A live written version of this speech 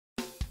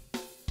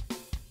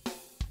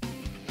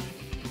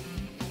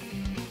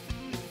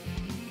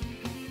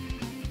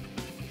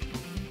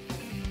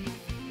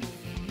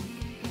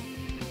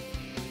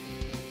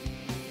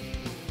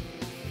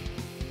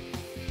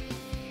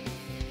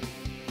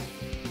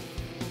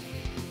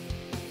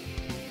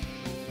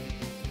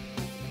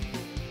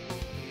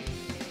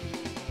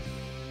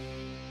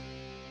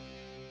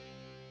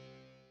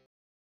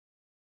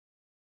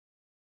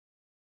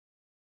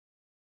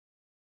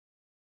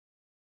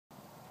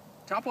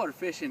Topwater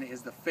fishing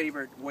is the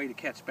favorite way to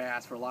catch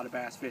bass for a lot of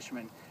bass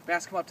fishermen.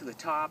 Bass come up to the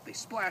top, they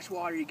splash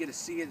water, you get to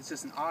see it. It's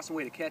just an awesome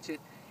way to catch it.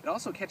 It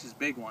also catches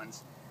big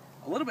ones.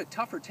 A little bit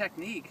tougher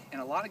technique,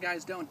 and a lot of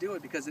guys don't do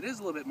it because it is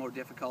a little bit more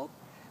difficult,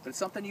 but it's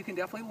something you can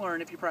definitely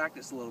learn if you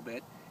practice a little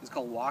bit. It's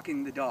called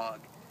walking the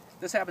dog.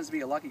 This happens to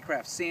be a Lucky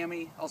Craft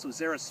Sammy, also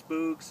Zara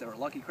Spooks or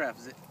Lucky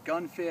Craft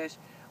Gunfish.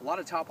 A lot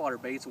of topwater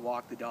baits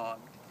walk the dog.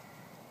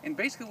 And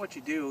basically what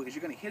you do is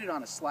you're going to hit it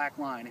on a slack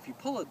line. If you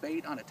pull a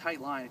bait on a tight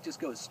line, it just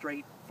goes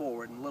straight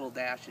forward in little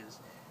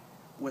dashes.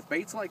 With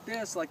baits like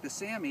this, like the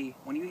Sammy,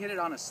 when you hit it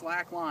on a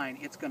slack line,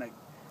 it's going to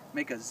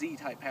make a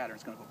Z-type pattern.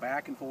 It's going to go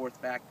back and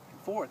forth,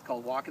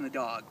 called walking the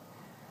dog.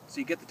 So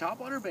you get the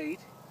topwater bait,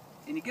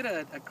 and you get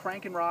a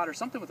cranking rod or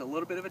something with a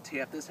little bit of a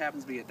tip. This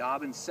happens to be a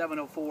Dobbins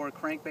 704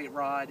 crankbait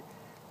rod.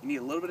 You need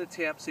a little bit of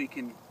tip so you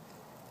can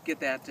get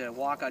that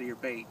walk out of your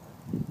bait.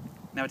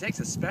 Now it takes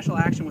a special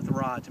action with the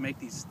rod to make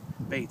these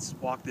baits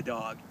walk the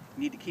dog.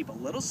 You need to keep a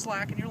little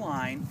slack in your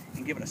line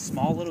and give it a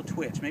small little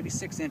twitch, maybe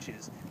 6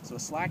 inches. So a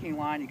slacking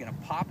line, you're going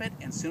to pop it,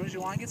 and as soon as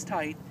your line gets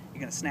tight, you're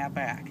going to snap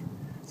back.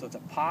 So it's a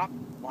pop,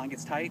 line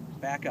gets tight,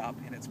 back up,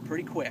 and it's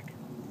pretty quick.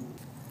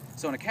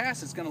 So in a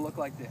cast, it's going to look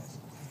like this.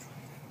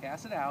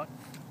 Cast it out,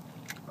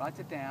 rods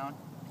it down,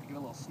 give it a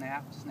little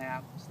snap,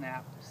 snap,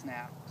 snap,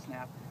 snap,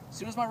 snap. As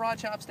soon as my rod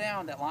chops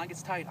down, that line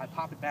gets tight, I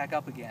pop it back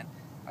up again.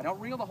 I don't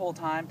reel the whole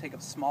time, take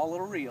up small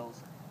little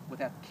reels with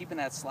that, keeping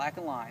that slack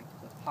in line.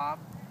 So pop,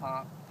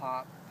 pop,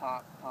 pop,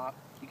 pop, pop.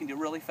 You can do it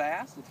really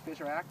fast if the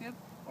fish are active,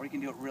 or you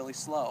can do it really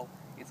slow.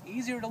 It's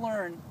easier to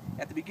learn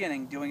at the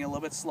beginning doing it a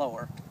little bit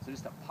slower. So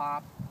just a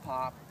pop,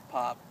 pop,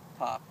 pop,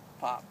 pop,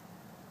 pop.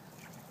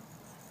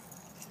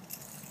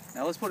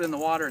 Now let's put it in the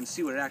water and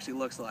see what it actually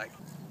looks like.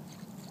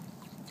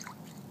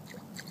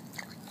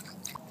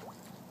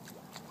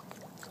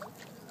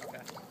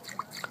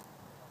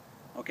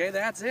 Okay,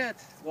 that's it.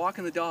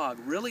 Walking the dog.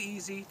 Really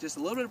easy, just a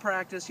little bit of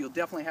practice. You'll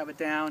definitely have it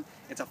down.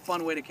 It's a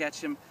fun way to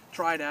catch them.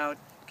 Try it out,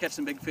 catch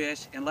some big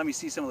fish, and let me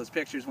see some of those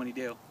pictures when you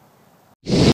do.